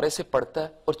 اس ادارے سے پڑھتا ہے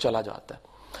اور چلا جاتا ہے.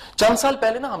 چند سال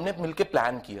پہلے نا ہم نے مل کے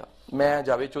پلان کیا. میں،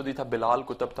 جاوید چودھری تھا، بلال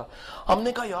کتب تھا. ہم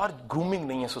نے کہا یار گرومنگ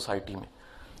نہیں ہے سوسائٹی میں،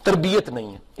 تربیت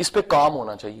نہیں ہے، اس پہ کام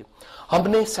ہونا چاہیے. ہم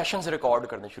نے سیشنز ریکارڈ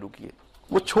کرنے شروع کیے.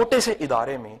 وہ چھوٹے سے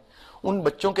ادارے میں ان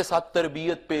بچوں کے ساتھ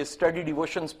تربیت پہ، اسٹڈی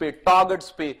ڈیووشنز پہ،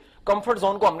 ٹارگٹس پہ، کمفرٹ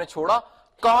زون کو ہم نے چھوڑا،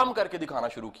 کام کر کے دکھانا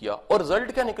شروع کیا. اور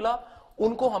رزلٹ کیا نکلا؟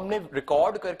 ان کو ہم نے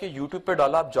ریکارڈ کر کے یوٹیوب پہ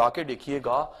ڈالا. آپ جا کے دیکھیے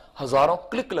گا، ہزاروں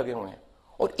کلک لگے ہوئے ہیں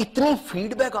اور اتنی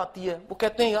فیڈ بیک آتی ہے. وہ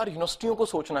کہتے ہیں یار یونیورسٹیوں کو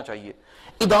سوچنا چاہیے،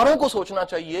 اداروں کو سوچنا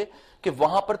چاہیے کہ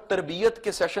وہاں پر تربیت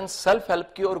کے سیشن، سیلف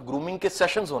ہیلپ کے اور گرومنگ کے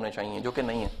سیشنز ہونے چاہیے، جو کہ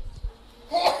نہیں ہے.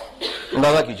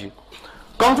 اندازہ کیجیے.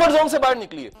 کمفرٹ زون سے باہر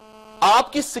نکلیے.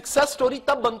 آپ کی سکسس سٹوری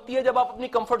تب بنتی ہے جب آپ اپنی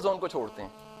کمفرٹ زون کو چھوڑتے ہیں،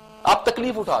 آپ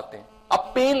تکلیف اٹھاتے ہیں،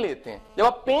 آپ پین لیتے ہیں. جب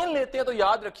آپ پین لیتے ہیں تو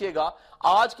یاد رکھیے گا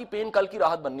آج کی پین کل کی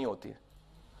راحت بننی ہوتی ہے.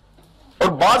 اور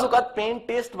بعض اوقات پین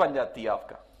ٹیسٹ بن جاتی ہے آپ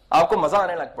کا، آپ کو مزہ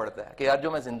آنے لگ پڑتا ہے کہ یار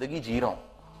جو میں زندگی جی رہا ہوں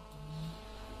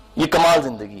یہ کمال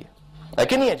زندگی ہے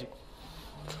کہ نہیں ہے جی.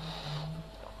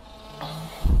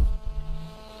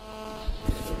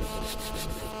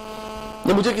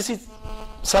 یہ مجھے کسی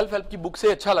سیلف ہیلپ کی بک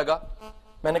سے اچھا لگا،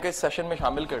 میں نے کہا اس سیشن میں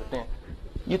شامل کرتے ہیں.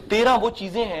 یہ 13 وہ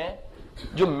چیزیں ہیں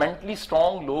جو مینٹلی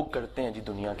سٹرونگ لوگ کرتے ہیں جی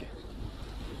دنیا کے.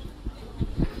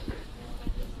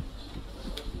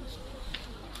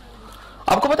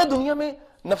 آپ کو پتا دنیا میں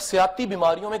نفسیاتی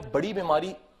بیماریوں میں ایک بڑی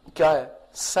بیماری کیا ہے؟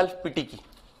 سیلف پٹی کی،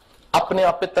 اپنے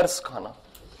آپ پہ ترس کھانا.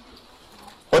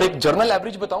 اور ایک جرنل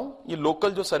ایوریج بتاؤں، یہ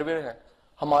لوکل جو سروے ہے،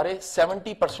 ہمارے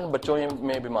 70% بچوں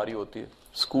میں بیماری ہوتی ہے،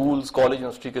 سکولز، کالج،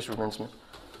 یونیورسٹی کے اسٹوڈنٹس میں.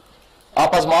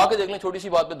 آپ آزما کے دیکھ لیں، چھوٹی سی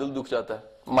بات پہ دل دکھ جاتا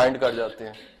ہے، مائنڈ کر جاتے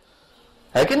ہیں،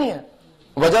 ہے کہ نہیں ہے؟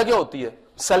 وجہ کیا ہوتی ہے؟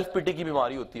 سیلف پٹی کی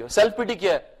بیماری ہوتی ہے. سیلف پٹی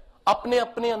کیا ہے؟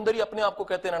 اپنے اندر ہی اپنے آپ کو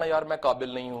کہتے ہیں نا یار میں قابل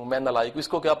نہیں ہوں، میں نالائق ہوں. اس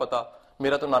کو کیا پتا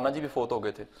میرا تو نانا جی بھی فوت ہو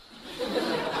گئے تھے،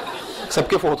 سب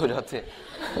کے فوت ہو جاتے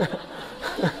ہیں.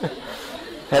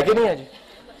 ہے کہ نہیں ہے جی؟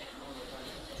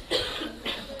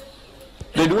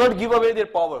 They do not give away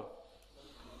their power.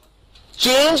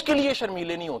 Change کے لیے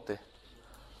شرمیلے نہیں ہوتے.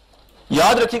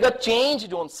 یاد رکھیے گا چینج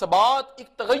جو ثبات ایک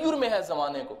تغیر میں ہے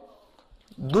زمانے کو.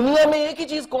 دنیا میں ایک ہی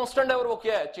چیز کانسٹنٹ ہے اور وہ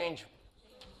کیا ہے؟ چینج.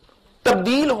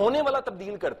 تبدیل ہونے والا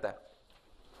تبدیل کرتا ہے،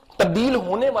 تبدیل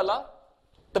ہونے والا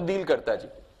تبدیل کرتا ہے جی.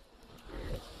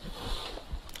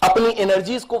 اپنی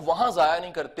انرجیز کو وہاں ضائع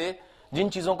نہیں کرتے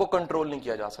جن چیزوں کو کنٹرول نہیں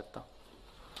کیا جا سکتا.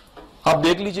 آپ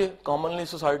دیکھ لیجئے کامنلی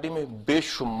سوسائٹی میں بے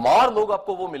شمار لوگ آپ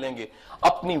کو وہ ملیں گے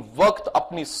اپنی وقت،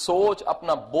 اپنی سوچ،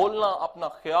 اپنا بولنا، اپنا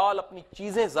خیال، اپنی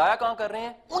چیزیں ضائع کہاں کر رہے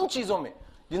ہیں؟ ان چیزوں میں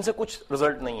جن سے کچھ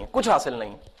رزلٹ نہیں ہے، کچھ حاصل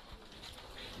نہیں ہے.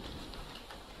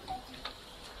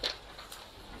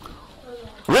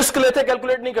 رسک لیتے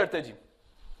کیلکولیٹ نہیں کرتے جی،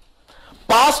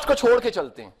 پاسٹ کو چھوڑ کے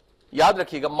چلتے ہیں. یاد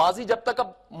رکھیے گا ماضی جب تک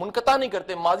اب منقطع نہیں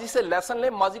کرتے، ماضی سے لیسن لیں،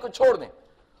 ماضی کو چھوڑ دیں،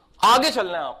 آگے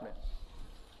چلنا ہے آپ نے.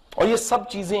 اور یہ سب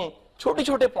چیزیں چھوٹے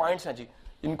چھوٹے پوائنٹس ہیں جی،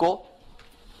 ان کو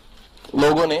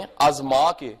لوگوں نے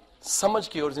آزما کے، سمجھ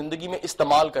کے اور زندگی میں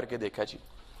استعمال کر کے دیکھا جی.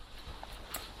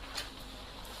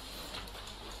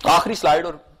 آخری سلائیڈ.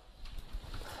 اور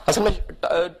اصل میں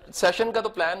سیشن کا تو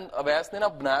پلان اویس نے نا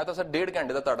بنایا تھا سر 1.5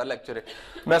 گھنٹے کا تاڑا لیکچر ہے.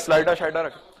 میں سلائیڈا شائڈا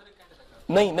رکھ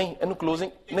نہیں اینو کلوزنگ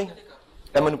نہیں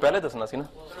میں پہلے دسنا سی نا.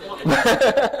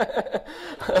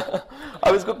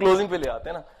 اب اس کو کلوزنگ پہ لے آتے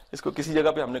ہیں نا، اس کو کسی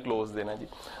جگہ پہ ہم نے کلوز دینا جی.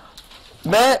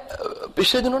 میں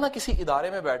پچھلے دنوں نا کسی ادارے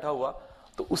میں بیٹھا ہوا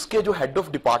تو اس کے جو ہیڈ آف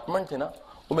ڈپارٹمنٹ تھے نا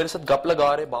وہ میرے ساتھ گپ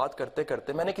لگا رہے، بات کرتے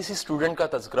کرتے میں نے کسی اسٹوڈنٹ کا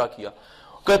تذکرہ کیا.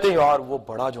 کہتے ہیں یار وہ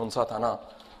بڑا جونسا تھا نا،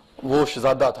 وہ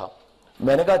شہزادہ تھا.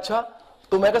 میں نے کہا اچھا،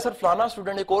 تو میں کہا سر فلانا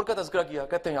اسٹوڈنٹ ایک اور کا تذکرہ کیا.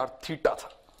 کہتے ہیں یار تھیٹا تھا.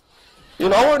 You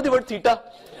know what the word theta?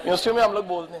 University میں ہم لوگ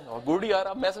بولتے ہیں گڈ یار.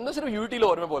 اب میں سمجھا صرف یوٹی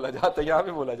لاہور میں بولا جاتا ہے، یہاں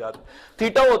بھی بولا جاتا ہے.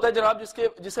 تھیٹا ہوتا ہے جناب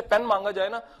جس سے پین مانگا جائے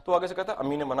نا تو آگے سے کہتا ہے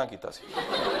امی نے منع کیتا سی.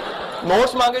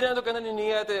 نوٹس مانگے جائیں تو کہتے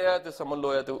نہیں ہے سمجھ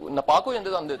لو ہے تو ناپاک ہو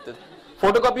جاتے. ہم دیتے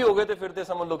فوٹو کاپی ہو گئے تھے پھر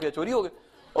سمجھ لو کہ چوری ہو گئے.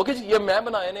 اوکے جی، یہ میں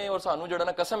بنائے نے اور سانو جڑا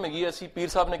نا قسم میں اسی پیر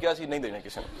صاحب نے کیا سی نہیں دینے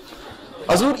کسی نے.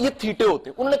 حضور یہ تھیٹے ہوتے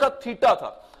ہیں. انہوں نے کہا تھیٹا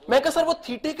تھا. میں کہا سر وہ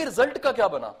تھیٹے کے رزلٹ کا کیا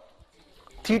بنا؟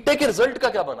 تھیٹے کے رزلٹ کا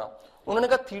کیا بنا؟ انہوں نے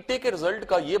کہا تھیٹے کے رزلٹ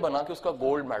کا یہ بنا کہ اس کا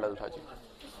گولڈ میڈل تھا جی.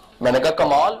 میں نے کہا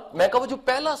کمال. میں کہا وہ جو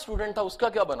پہلا اسٹوڈنٹ تھا اس کا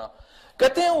کیا بنا؟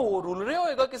 کہتے ہیں وہ رول رہے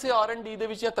ہوئے گا کسی R&D دے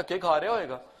وچ یا تکے کھا رہا ہوئے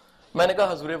گا. میں نے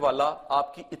کہا حضور والا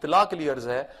آپ کی اطلاع کے لیے عرض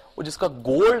ہے وہ جس کا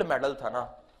گولڈ میڈل تھا نا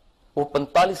وہ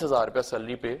 45,000 روپے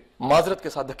سیلری پہ معذرت کے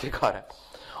ساتھ دھکے کھا رہا ہے،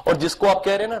 اور جس کو آپ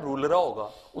کہہ رہے ہیں نا رولرا ہوگا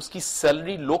اس کی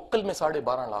سیلری لوکل میں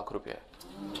 12.5 لاکھ روپے ہے.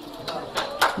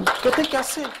 کہتے ہیں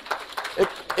کیسے؟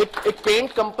 ایک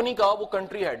پینٹ کمپنی کا وہ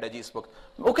کنٹری ہیڈ ہے جی اس وقت.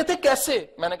 وہ کہتے ہیں کیسے؟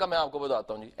 میں نے کہا میں آپ کو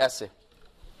بتاتا ہوں جی، ایسے.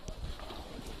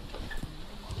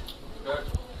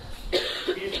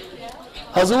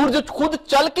 حضور جو خود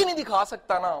چل کے نہیں دکھا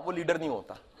سکتا نا وہ لیڈر نہیں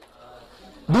ہوتا.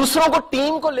 دوسروں کو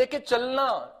ٹیم کو لے کے چلنا،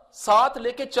 ساتھ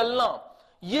لے کے چلنا،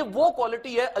 یہ وہ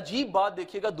کوالٹی ہے. عجیب بات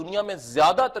دیکھیے گا، دنیا میں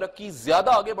زیادہ ترقی،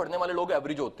 زیادہ آگے بڑھنے والے لوگ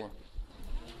ایوریج ہوتے ہیں،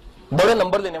 بڑے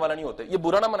نمبر لینے والا نہیں ہوتے. یہ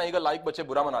برا نہ منائیے گا، لائک بچے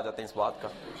برا منا جاتے ہیں اس بات کا.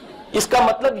 اس کا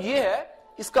مطلب یہ ہے،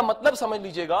 اس کا مطلب سمجھ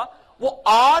لیجئے گا وہ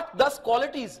 8-10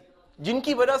 کوالٹیز جن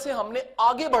کی وجہ سے ہم نے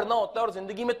آگے بڑھنا ہوتا ہے اور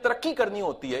زندگی میں ترقی کرنی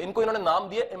ہوتی ہے. ان کو انہوں نے نام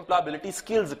دیا امپلائبلٹی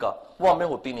سکلز کا، وہ ہمیں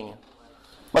ہوتی نہیں ہے.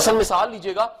 مثلا مثال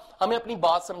لیجئے گا، ہمیں اپنی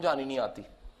بات سمجھانی نہیں آتی،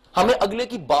 ہمیں اگلے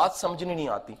کی بات سمجھنی نہیں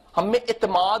آتی، ہم میں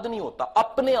اعتماد نہیں ہوتا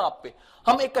اپنے آپ پہ.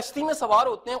 ہم ایک کشتی میں سوار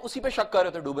ہوتے ہیں، اسی پہ شک کر رہے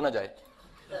ہوتے ڈوب نہ جائے.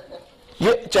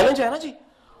 یہ چیلنج ہے نا جی.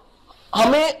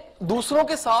 ہمیں دوسروں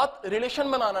کے ساتھ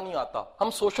ریلیشن بنانا نہیں آتا، ہم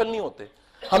سوشل نہیں ہوتے،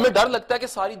 ہمیں ڈر لگتا ہے کہ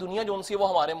ساری دنیا جو ان سے وہ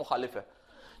ہمارے مخالف ہے.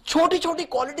 چھوٹی چھوٹی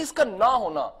کوالٹیز کا نہ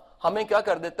ہونا ہمیں کیا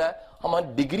کر دیتا ہے؟ ہماری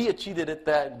ڈگری اچھی دے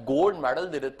دیتا ہے، گولڈ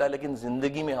میڈل دے دیتا ہے، لیکن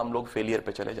زندگی میں ہم لوگ فیلئر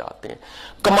پہ چلے جاتے ہیں.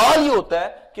 کمال یہ ہوتا ہے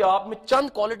کہ آپ میں چند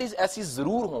کوالٹیز ایسی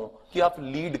ضرور ہوں کہ آپ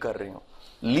لیڈ کر رہے ہوں.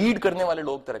 لیڈ کرنے والے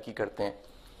لوگ ترقی کرتے ہیں.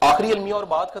 آخری المیہ اور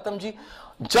بات ختم جی.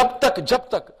 جب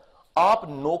تک آپ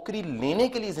نوکری لینے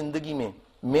کے لیے زندگی میں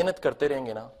محنت کرتے رہیں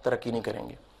گے نا ترقی نہیں کریں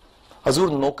گے. حضور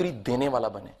نوکری دینے والا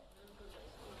بنے،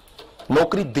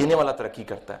 نوکری دینے والا ترقی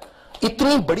کرتا ہے.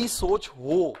 اتنی بڑی سوچ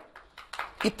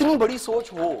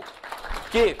ہو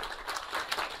کہ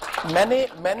میں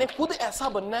نے خود ایسا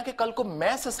بننا ہے کہ کل کو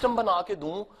میں سسٹم بنا کے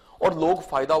دوں اور لوگ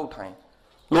فائدہ اٹھائیں،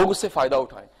 لوگ اس سے فائدہ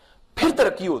اٹھائیں، پھر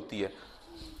ترقی ہوتی ہے.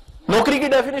 نوکری کی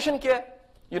ڈیفینیشن کیا ہے؟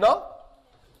 یو نو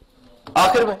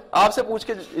آخر میں آپ سے پوچھ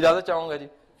کے اجازت چاہوں گا جی.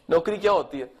 نوکری کیا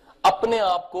ہوتی ہے؟ اپنے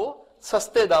آپ کو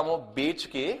سستے داموں بیچ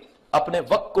کے، اپنے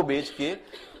وقت کو بیچ کے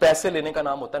پیسے لینے کا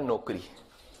نام ہوتا ہے نوکری.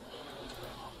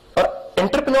 اور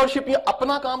انٹرپرینورشپ یہ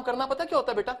اپنا کام کرنا پتہ کیا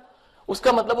ہوتا ہے بیٹا؟ اس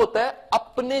کا مطلب ہوتا ہے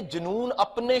اپنے جنون،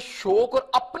 اپنے شوق اور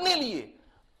اپنے لیے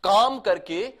کام کر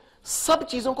کے سب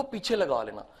چیزوں کو پیچھے لگا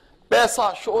لینا.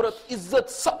 پیسہ، شہرت، عزت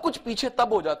سب کچھ پیچھے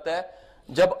تب ہو جاتا ہے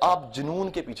جب آپ جنون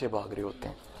کے پیچھے بھاگ رہے ہوتے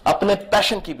ہیں، اپنے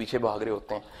پیشن کے پیچھے بھاگ رہے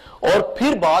ہوتے ہیں. اور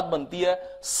پھر بات بنتی ہے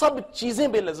سب چیزیں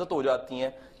بے لذت ہو جاتی ہیں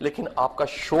لیکن آپ کا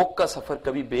شوق کا سفر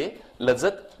کبھی بے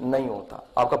لذت نہیں ہوتا.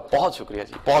 آپ کا بہت شکریہ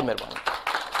جی، بہت مہربانی.